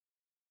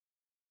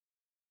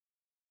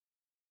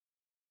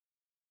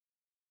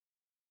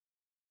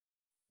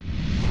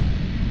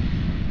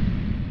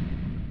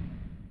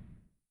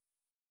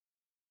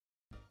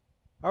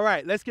All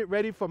right, let's get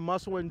ready for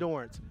muscle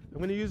endurance. I'm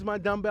going to use my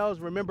dumbbells.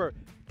 Remember,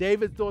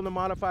 David's doing the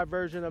modified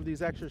version of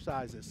these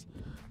exercises.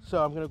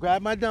 So I'm going to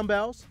grab my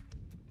dumbbells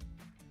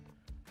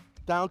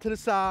down to the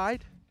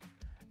side,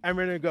 and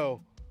we're going to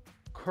go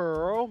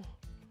curl,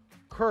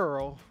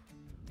 curl,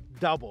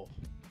 double,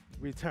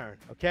 return.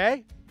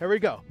 Okay? Here we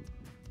go.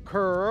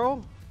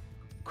 Curl,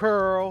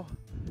 curl,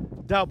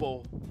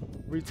 double,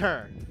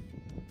 return.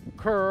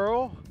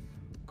 Curl,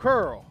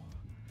 curl,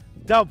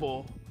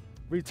 double,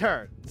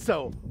 return.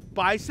 So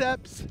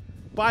biceps,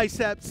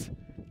 biceps,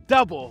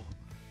 double,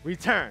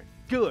 return.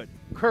 Good.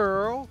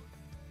 Curl,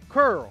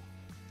 curl,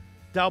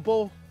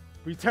 double,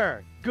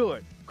 return.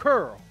 Good.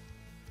 Curl,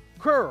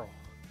 curl,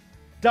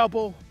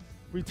 double,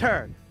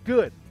 return.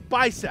 Good.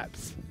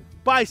 Biceps,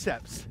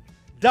 biceps,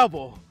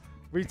 double,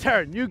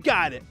 return. You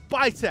got it.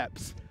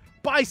 Biceps,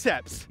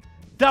 biceps,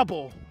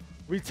 double,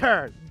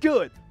 return.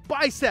 Good.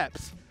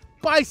 Biceps,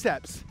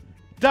 biceps,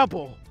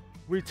 double,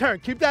 return.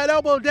 Keep that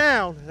elbow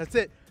down. That's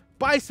it.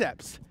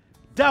 Biceps,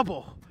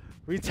 double,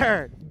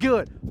 return.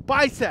 Good.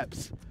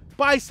 Biceps,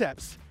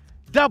 biceps,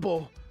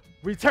 double,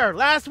 return.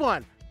 Last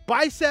one.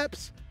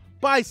 Biceps,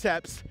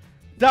 biceps,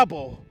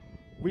 double,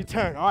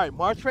 return. All right,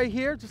 march right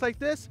here, just like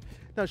this.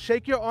 Now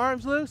shake your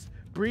arms loose.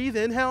 Breathe,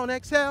 inhale and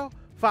exhale.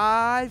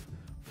 5,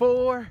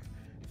 4,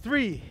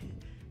 3,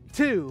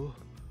 2,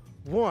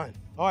 1.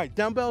 All right,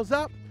 dumbbells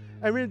up,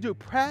 and we're gonna do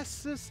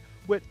presses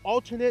with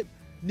alternate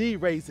knee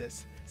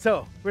raises.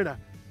 So we're gonna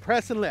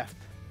press and lift,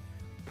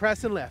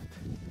 press and lift,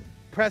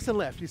 press and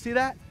lift. You see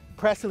that?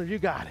 Press and lift, you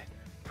got it.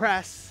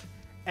 Press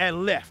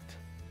and lift,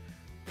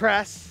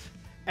 press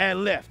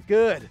and lift.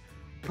 Good.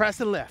 Press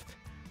and lift,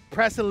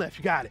 press and lift,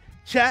 you got it.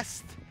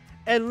 Chest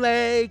and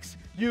legs,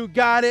 you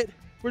got it.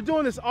 We're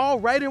doing this all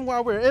right in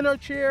while we're in our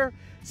chair,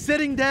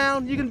 sitting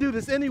down. You can do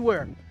this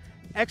anywhere.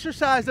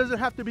 Exercise doesn't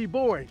have to be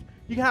boring.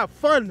 You can have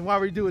fun while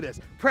we do this.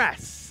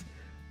 Press,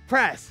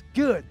 press,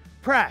 good.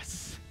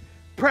 Press,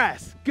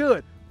 press,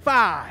 good.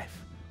 5,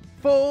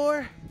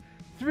 4,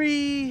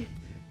 3,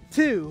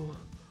 2,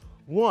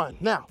 1.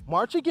 Now,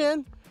 march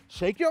again.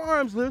 Shake your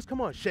arms loose.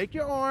 Come on, shake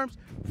your arms.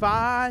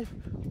 5,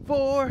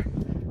 4,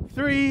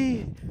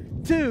 3,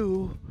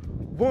 2,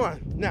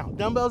 1. Now,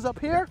 dumbbells up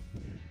here.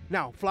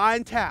 Now, fly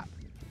and tap.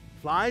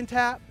 Fly and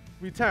tap,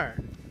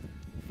 return.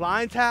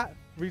 Fly and tap,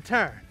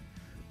 return.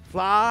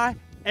 Fly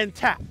and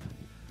tap.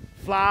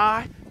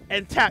 Fly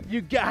and tap.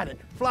 You got it.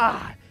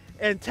 Fly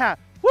and tap.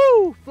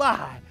 Woo!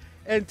 Fly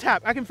and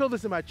tap. I can feel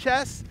this in my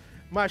chest,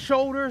 my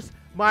shoulders,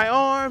 my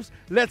arms.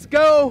 Let's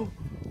go.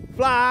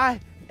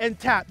 Fly and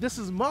tap. This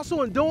is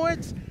muscle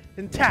endurance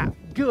and tap.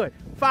 Good.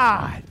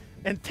 5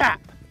 and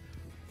tap.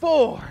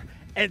 4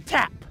 and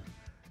tap.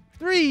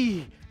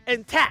 3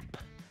 and tap.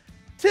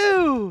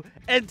 2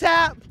 and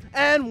tap.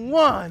 And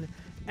 1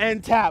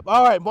 and tap.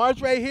 All right, march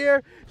right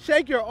here.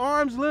 Shake your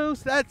arms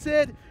loose. That's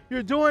it.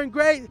 You're doing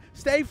great.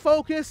 Stay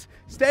focused.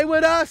 Stay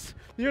with us.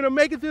 You're gonna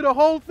make it through the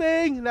whole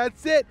thing.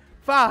 That's it.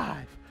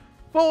 5,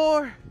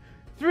 4,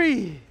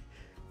 3,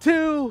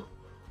 2,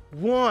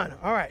 1.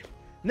 All right.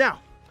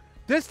 Now,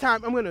 this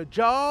time I'm gonna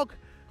jog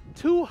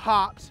 2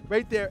 hops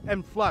right there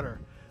and flutter.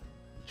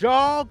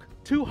 Jog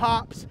 2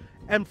 hops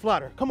and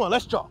flutter. Come on,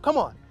 let's jog. Come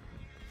on.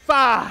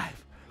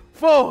 5,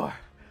 4,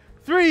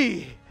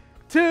 3,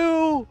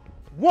 2,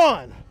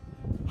 1.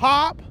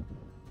 Hop,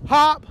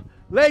 hop,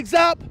 legs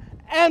up,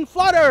 and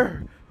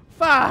flutter.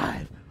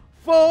 5,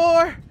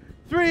 4,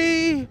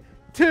 3,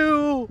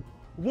 2,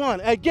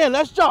 1. Again,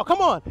 let's jog.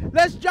 Come on,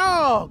 let's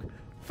jog.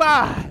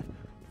 5,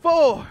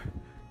 4,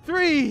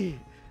 3,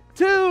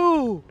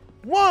 2,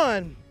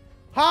 1.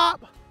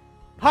 Hop,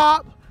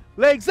 hop,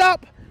 legs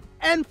up,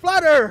 and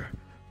flutter.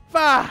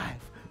 5,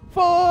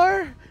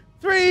 4,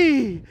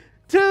 3,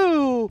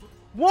 2,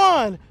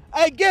 1.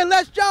 Again,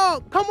 let's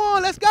jog. Come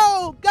on, let's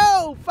go.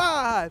 Go.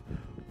 5,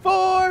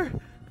 4,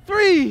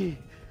 3,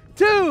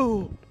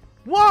 2,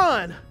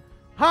 1.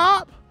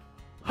 Hop,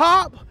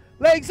 hop,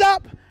 legs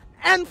up,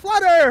 and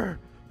flutter.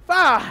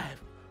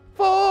 5,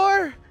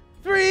 4,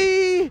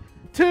 3,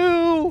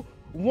 2,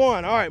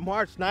 1. All right,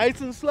 march nice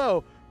and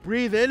slow.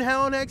 Breathe,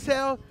 inhale and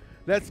exhale.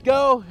 Let's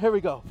go. Here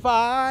we go.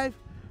 5,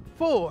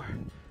 4,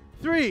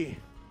 3,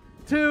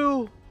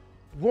 2,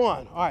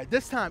 1. All right,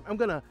 this time I'm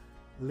gonna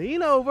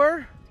lean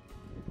over,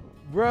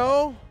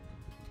 row,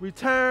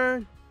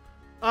 return,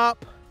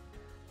 up,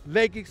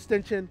 leg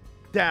extension,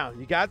 down.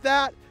 You got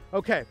that?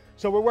 Okay,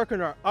 so we're working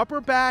our upper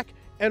back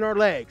and our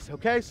legs,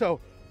 okay? So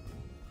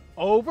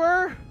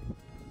over,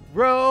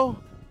 row,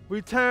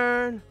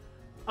 return,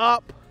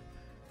 up,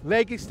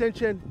 leg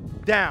extension,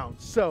 down.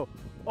 So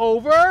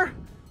over,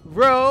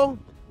 row,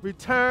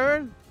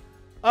 return,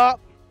 up,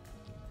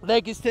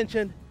 leg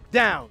extension,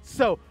 down.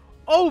 So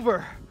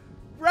over,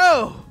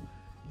 row,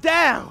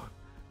 down,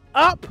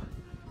 up,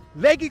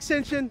 leg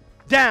extension,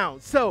 down.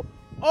 So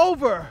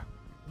over,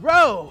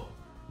 row,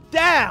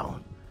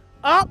 down,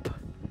 up,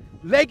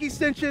 leg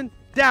extension,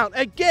 down.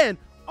 Again,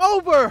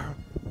 over,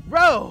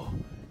 row,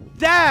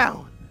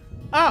 down,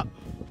 up,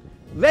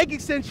 leg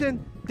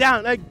extension,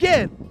 down.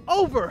 Again,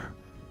 over,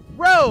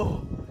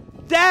 row,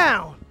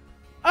 down,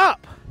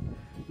 up,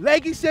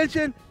 leg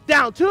extension,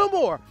 down. 2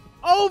 more.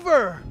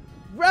 Over,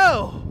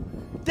 row,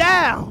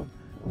 down,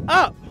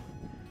 up,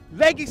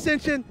 leg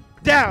extension,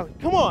 down.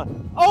 Come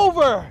on.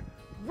 Over,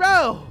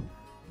 row,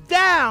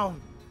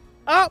 down,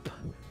 up,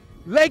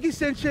 leg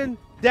extension,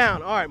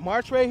 down. All right,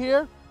 march right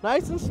here.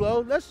 Nice and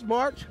slow. Let's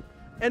march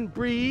and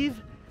breathe.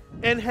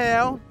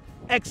 Inhale,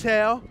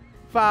 exhale.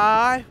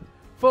 5,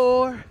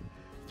 4,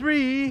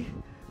 3,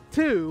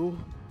 2,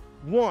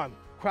 1.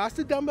 Cross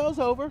the dumbbells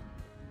over.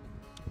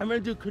 I'm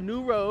going to do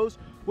canoe rows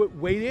with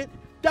weighted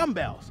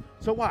dumbbells.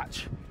 So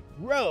watch.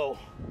 Row,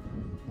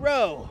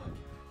 row,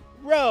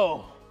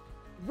 row,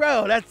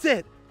 row. That's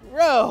it.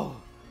 Row,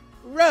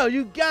 row.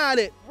 You got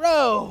it.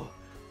 Row,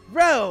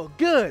 row.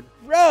 Good.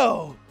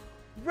 Row,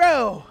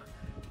 row.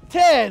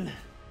 10,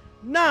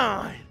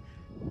 9,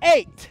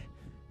 8,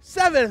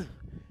 7,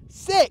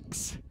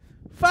 6,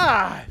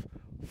 5,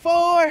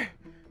 4,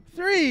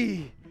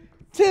 3,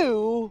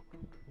 2,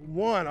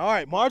 1. All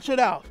right, march it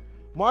out.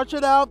 March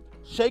it out.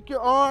 Shake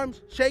your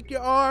arms. Shake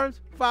your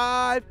arms.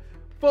 5,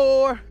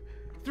 4,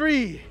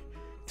 3,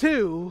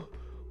 2,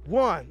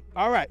 1.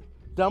 All right,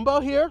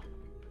 dumbbell here.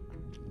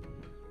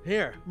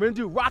 Here, we're gonna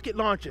do rocket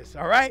launches,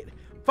 all right?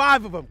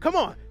 5 of them. Come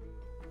on.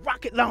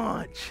 Rocket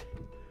launch.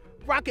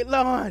 Rocket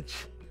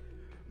launch.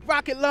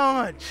 Rocket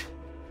launch.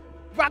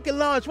 Rocket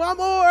launch. One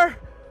more.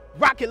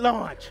 Rocket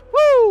launch.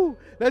 Woo!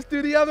 Let's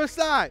do the other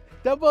side.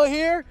 Dumbbell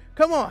here.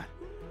 Come on.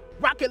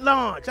 Rocket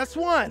launch. That's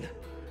 1.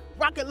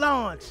 Rocket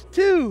launch.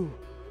 2.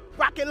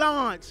 Rocket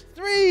launch.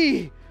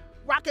 3.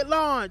 Rocket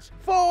launch.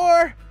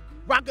 4.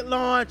 Rocket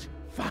launch.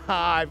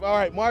 5. All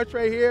right, march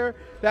right here.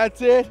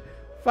 That's it.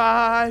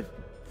 5,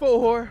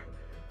 4,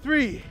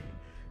 3,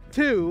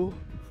 2,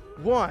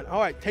 1. All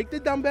right, take the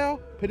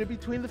dumbbell, put it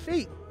between the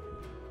feet.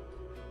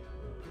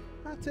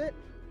 That's it.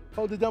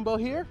 Hold the dumbbell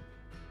here.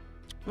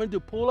 We're gonna do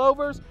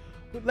pullovers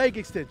with leg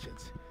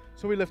extensions.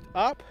 So we lift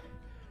up,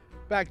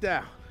 back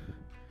down,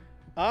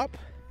 up,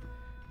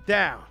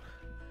 down,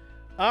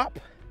 up,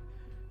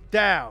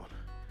 down,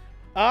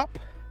 up,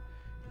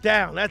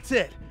 down. That's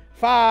it.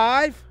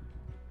 5,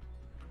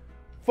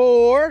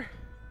 4,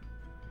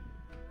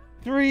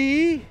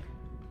 3,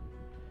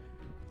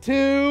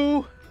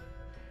 2,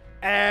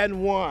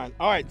 and 1.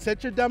 All right,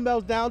 set your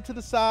dumbbells down to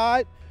the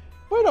side.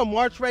 We're gonna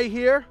march right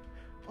here.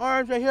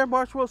 Arms right here,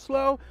 march real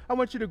slow. I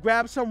want you to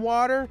grab some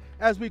water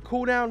as we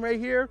cool down right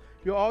here.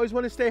 You always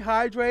want to stay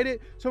hydrated.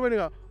 So we're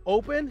gonna go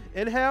open,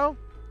 inhale,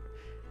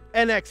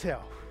 and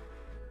exhale.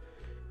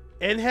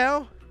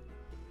 Inhale,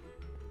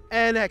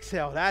 and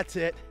exhale. That's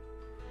it.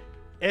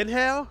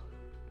 Inhale,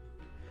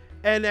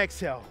 and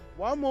exhale.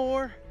 One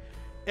more.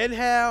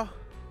 Inhale,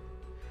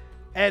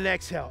 and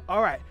exhale.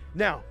 All right,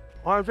 now,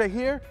 arms right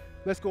here.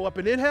 Let's go up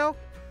and inhale,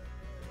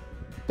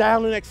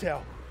 down and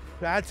exhale.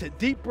 That's it,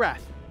 deep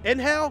breath.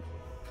 Inhale,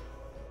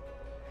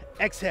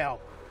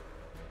 exhale.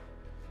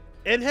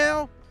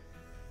 Inhale,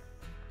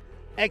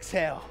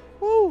 exhale.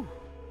 Woo.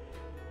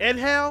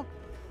 Inhale,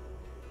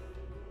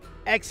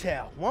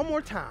 exhale. One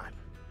more time.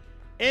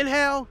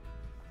 Inhale,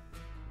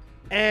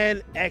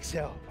 and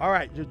exhale. All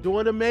right, you're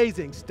doing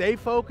amazing. Stay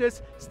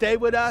focused, stay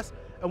with us,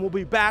 and we'll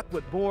be back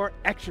with more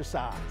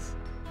exercise.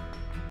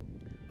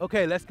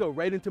 Okay, let's go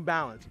right into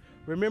balance.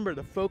 Remember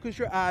to focus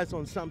your eyes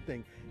on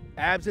something.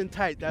 Abs and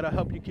tight, that'll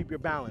help you keep your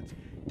balance.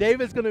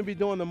 David's gonna be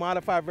doing the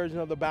modified version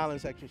of the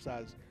balance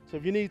exercise. So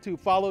if you need to,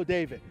 follow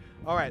David.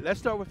 All right, let's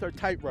start with our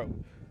tightrope.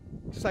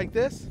 Just like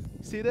this,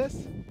 see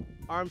this?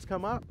 Arms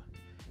come up,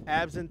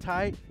 abs and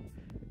tight.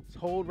 Just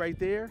hold right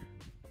there.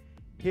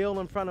 Heel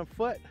in front of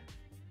foot.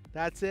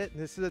 That's it.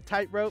 This is a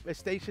tightrope, a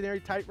stationary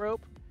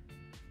tightrope.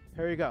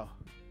 Here you go.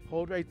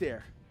 Hold right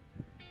there.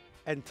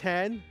 And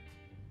 10,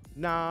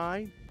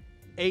 9,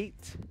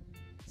 8,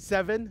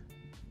 7,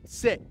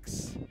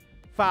 6,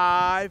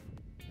 5,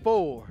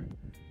 4,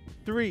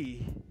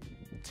 3,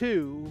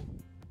 2,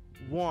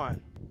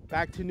 1.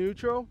 Back to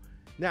neutral.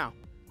 Now,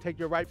 take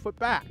your right foot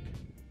back.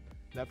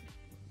 Left.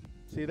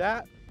 See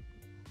that?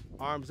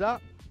 Arms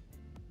up.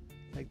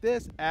 Like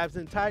this. Abs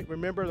in tight.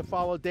 Remember to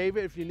follow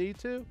David if you need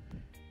to.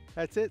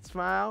 That's it.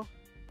 Smile.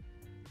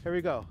 Here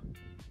we go.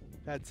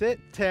 That's it.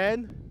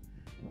 10,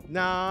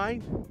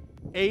 9,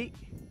 8,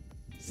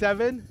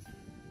 7,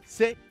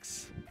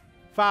 6,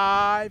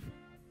 5,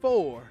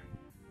 4,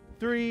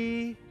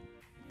 3,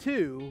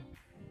 2,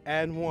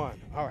 and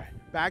 1. All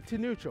right, back to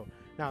neutral.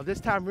 Now this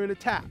time we're gonna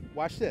tap.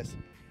 Watch this.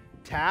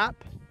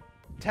 Tap,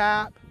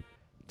 tap,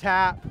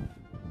 tap,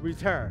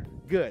 return.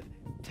 Good.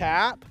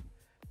 Tap,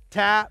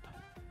 tap,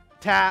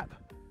 tap,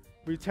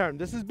 return.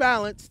 This is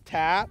balance.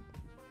 Tap,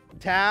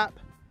 tap,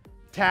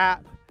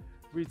 tap,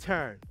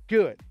 return.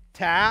 Good.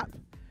 Tap,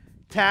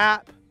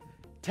 tap,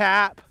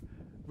 tap,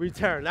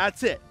 return.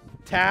 That's it.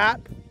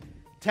 Tap,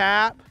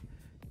 tap,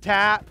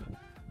 tap,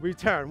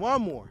 return.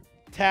 One more.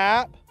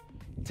 Tap,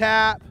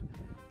 tap,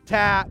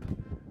 tap,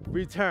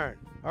 return.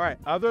 All right,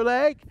 other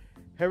leg.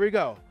 Here we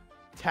go.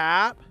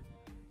 Tap,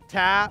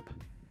 tap,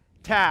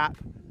 tap,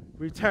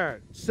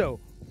 return. So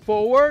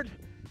forward,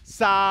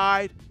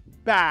 side,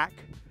 back,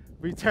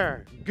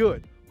 return.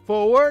 Good.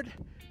 Forward,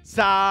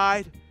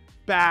 side,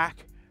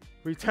 back,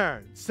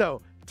 return.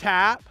 So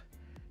Tap,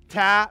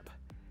 tap,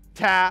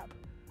 tap,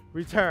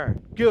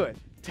 return. Good.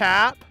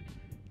 Tap,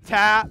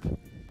 tap,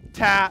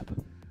 tap,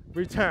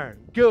 return.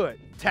 Good.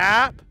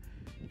 Tap,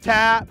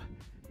 tap,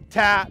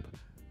 tap,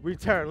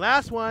 return.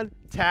 Last one.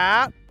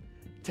 Tap,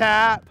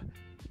 tap,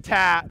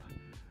 tap,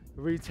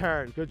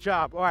 return. Good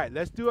job. All right,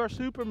 let's do our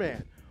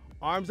Superman.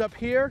 Arms up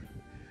here,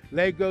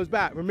 leg goes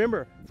back.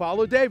 Remember,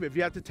 follow David. If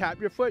you have to tap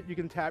your foot, you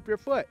can tap your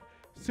foot.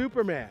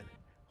 Superman.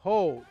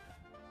 Hold.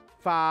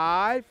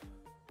 5,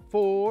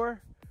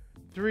 4,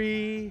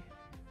 3,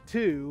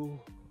 2,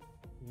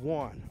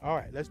 1. All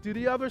right, let's do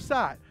the other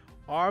side.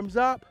 Arms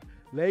up,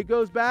 leg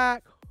goes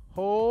back.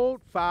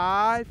 Hold.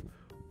 5,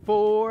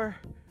 4,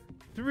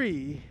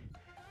 3,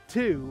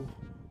 2,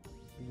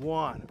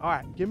 1. All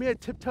right, give me a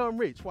tiptoe and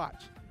reach.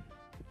 Watch.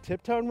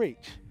 Tiptoe and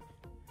reach.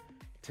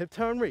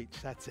 Tiptoe and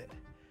reach. That's it.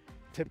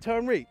 Tiptoe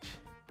and reach.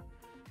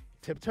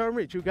 Tiptoe and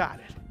reach. You got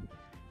it.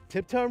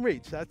 Tiptoe and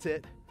reach. That's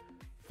it.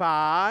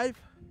 5,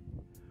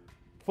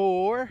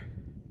 4,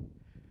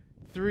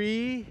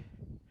 3,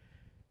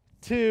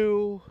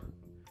 2,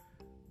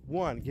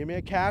 1. Give me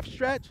a calf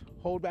stretch.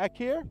 Hold back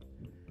here.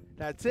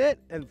 That's it.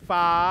 And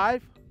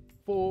 5,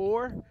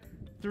 4,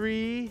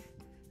 3,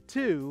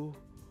 2,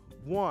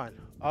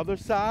 1. Other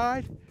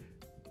side.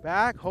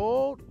 Back.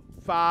 Hold.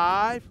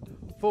 5,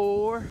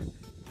 4,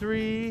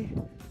 3,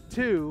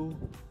 2,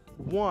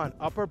 1.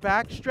 Upper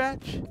back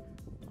stretch.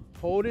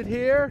 Hold it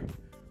here.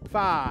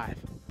 5,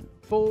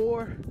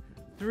 4,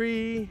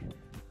 3,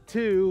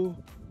 2,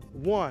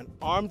 1.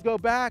 Arms go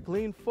back.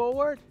 Lean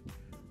forward.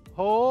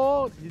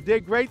 Hold. You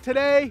did great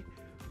today.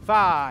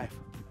 5,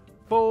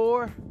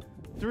 4,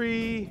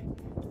 3,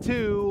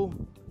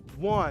 2,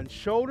 1.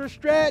 Shoulder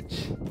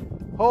stretch.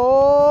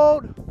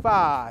 Hold.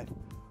 5,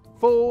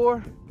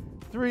 4,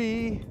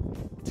 3,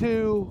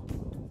 2,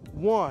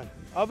 1.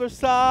 Other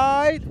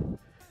side.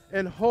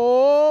 And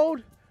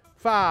hold.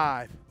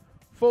 5,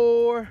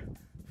 4,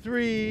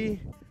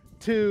 3,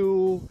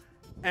 2,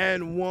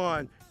 and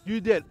 1. You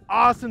did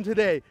awesome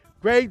today.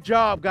 Great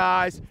job,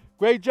 guys.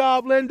 Great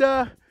job,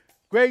 Linda.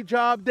 Great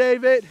job,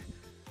 David.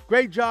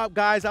 Great job,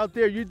 guys out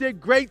there. You did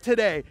great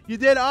today. You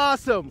did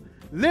awesome.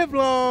 Live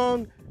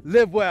long,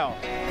 live well.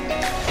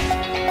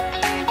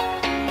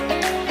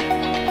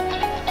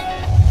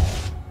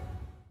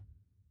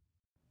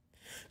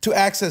 To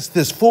access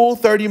this full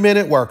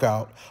 30-minute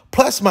workout,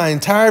 plus my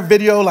entire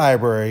video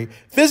library,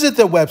 visit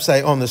the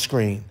website on the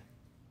screen.